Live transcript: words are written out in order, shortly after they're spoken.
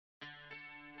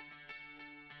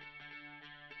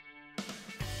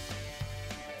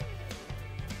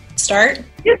start?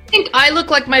 Do you think I look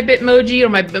like my Bitmoji or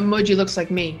my Bitmoji looks like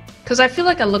me? Because I feel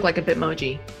like I look like a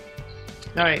Bitmoji.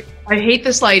 All right. I hate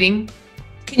this lighting.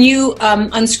 Can you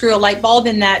unscrew a light bulb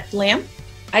in that lamp?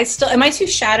 Am I too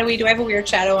shadowy? Do I have a weird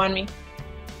shadow on me?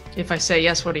 If I say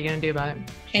yes, what are you going to do about it?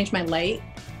 Change my light.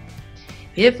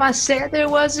 If I said there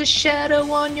was a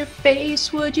shadow on your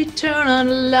face, would you turn on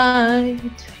a light?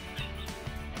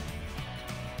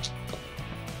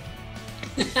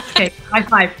 Okay, high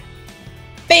five.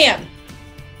 Bam!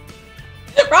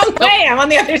 Wrong way, I'm on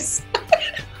the other side.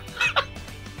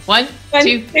 One,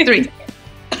 two, three.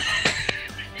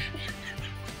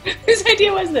 Whose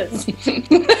idea was this?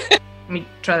 Let me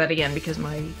try that again because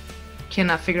I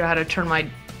cannot figure out how to turn my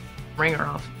ringer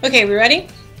off. Okay, we ready?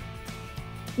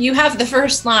 You have the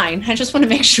first line. I just want to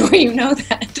make sure you know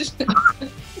that.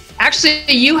 Actually,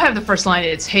 you have the first line.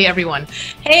 It's, hey, everyone.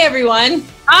 Hey, everyone.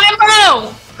 I'm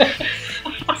Mo!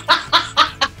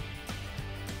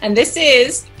 And this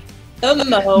is the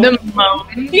Mo. The Mo.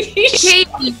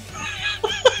 Katy.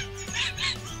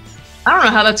 I don't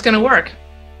know how that's going to work.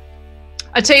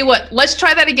 I tell you what, let's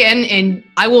try that again, and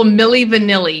I will Milli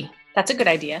Vanilli. That's a good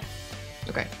idea.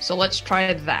 Okay, so let's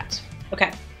try that.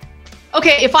 Okay.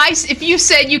 Okay, if you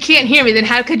said you can't hear me, then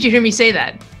how could you hear me say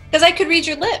that? Because I could read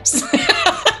your lips,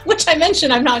 which I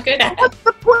mentioned I'm not good at. What's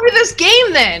the point of this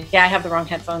game then? Yeah, I have the wrong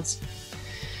headphones.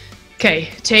 Okay,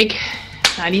 take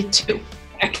 92.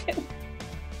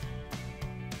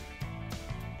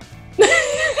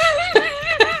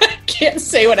 Can't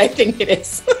say what I think it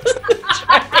is.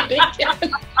 Try it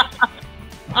again.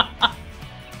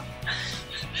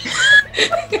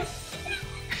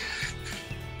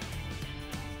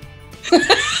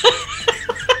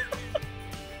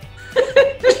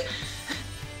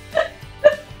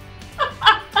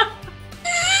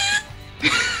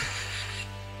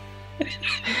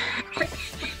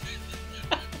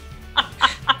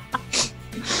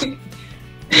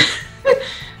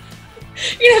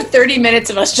 You're gonna have 30 minutes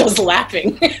of us just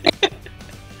laughing.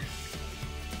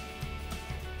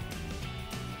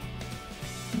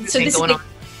 So this is a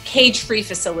cage-free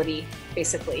facility,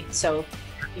 basically. So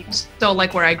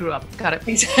like where I grew up. Got it.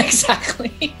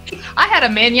 Exactly. I had a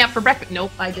man yap for breakfast.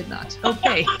 Nope, I did not.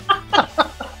 Okay.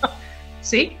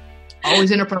 See?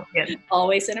 Always inappropriate.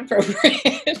 Always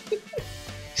inappropriate.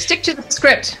 Stick to the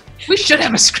script. We should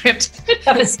have a script.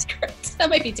 Have a script. That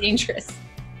might be dangerous.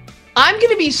 I'm going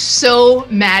to be so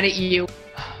mad at you.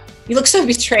 You look so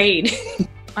betrayed.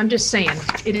 I'm just saying.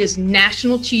 It is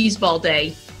National Cheeseball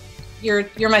Day.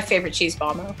 You're my favorite cheese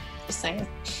ball, Mo. Just saying.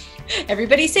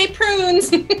 Everybody say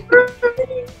prunes.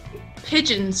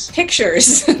 Pigeons.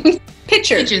 Pictures.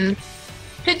 Pictures. Pigeons.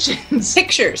 Pigeons.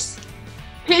 Pictures.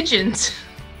 Pigeons.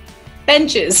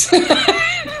 Benches.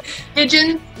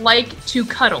 Pigeons like to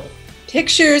cuddle.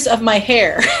 Pictures of my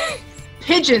hair.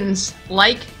 Pigeons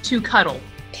like to cuddle.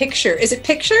 Picture. Is it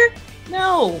picture?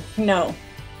 No. No.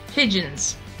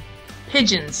 Pigeons.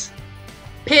 Pigeons.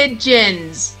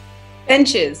 Pigeons.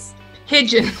 Benches.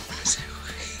 Pigeons.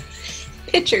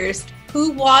 Pictures.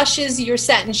 Who washes your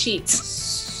satin sheets?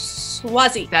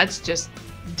 Swazi. That's just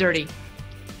dirty.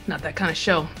 Not that kind of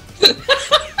show.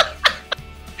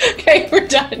 Okay, we're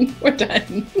done. We're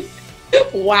done.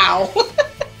 Wow.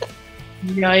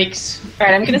 Yikes. All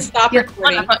right, I'm going to stop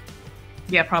recording.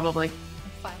 Yeah, probably.